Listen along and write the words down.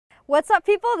What's up,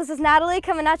 people? This is Natalie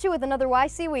coming at you with another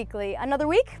YC Weekly. Another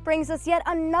week brings us yet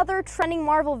another trending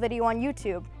Marvel video on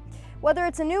YouTube. Whether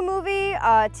it's a new movie,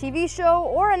 a TV show,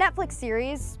 or a Netflix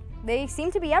series, they seem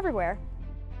to be everywhere.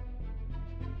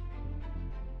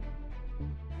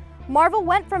 Marvel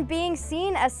went from being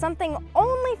seen as something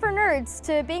only for nerds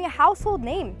to being a household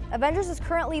name. Avengers is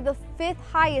currently the 5th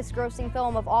highest grossing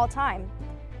film of all time.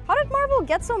 How did Marvel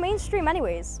get so mainstream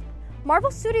anyways?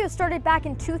 Marvel Studios started back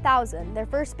in 2000. Their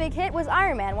first big hit was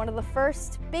Iron Man, one of the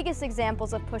first, biggest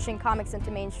examples of pushing comics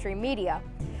into mainstream media.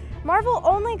 Marvel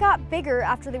only got bigger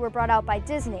after they were brought out by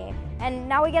Disney, and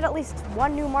now we get at least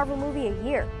one new Marvel movie a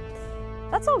year.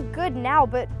 That's all good now,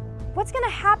 but what's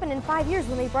gonna happen in 5 years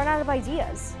when they run out of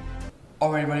ideas?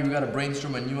 Alright, buddy, we gotta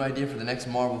brainstorm a new idea for the next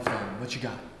Marvel film. What you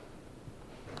got?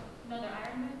 Another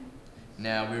Iron Man?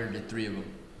 Nah, we already did 3 of them.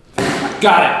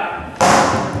 Got it!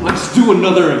 Let's do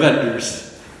another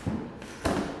Avengers.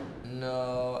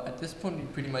 No, at this point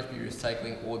we'd pretty much be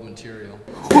recycling old material.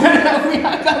 When have we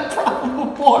had that problem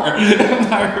before?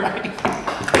 Am I right?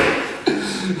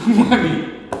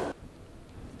 Money.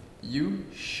 You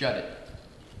shut it.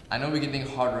 I know we can think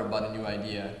harder about a new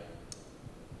idea.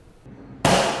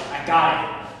 I got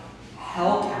it.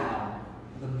 Hell Cow,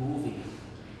 the movie.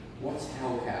 What's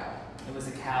Hell Cow? It was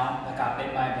a cow that got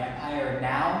bit by a vampire, and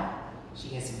now she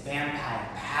has vampire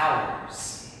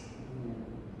powers.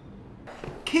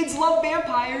 Kids love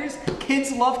vampires.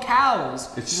 Kids love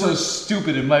cows. It's so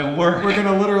stupid it might work. We're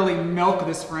gonna literally milk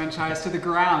this franchise to the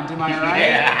ground, am I right?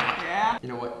 Yeah. You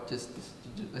know what?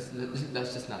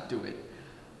 Let's just not do it.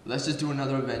 Let's just do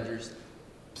another Avengers.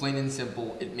 Plain and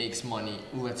simple, it makes money.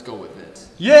 Let's go with it.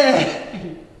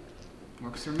 Yeah!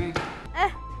 Works for me.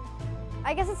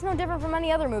 I guess it's no different from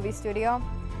any other movie studio.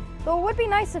 Though it would be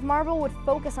nice if Marvel would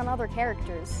focus on other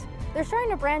characters. They're starting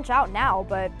to branch out now,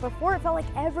 but before it felt like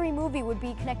every movie would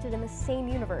be connected in the same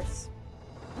universe.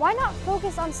 Why not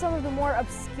focus on some of the more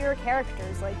obscure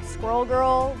characters like Squirrel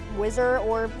Girl, Wizard,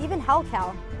 or even Hell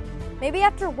Cow? Maybe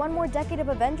after one more decade of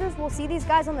Avengers, we'll see these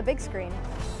guys on the big screen.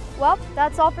 Well,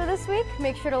 that's all for this week.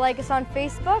 Make sure to like us on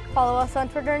Facebook, follow us on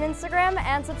Twitter and Instagram,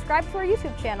 and subscribe to our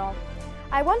YouTube channel.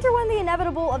 I wonder when the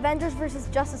inevitable Avengers vs.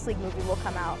 Justice League movie will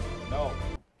come out. No.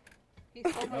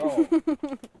 No.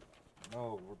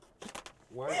 No.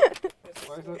 What?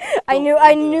 Why is that? I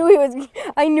knew he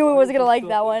was gonna like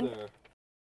that one.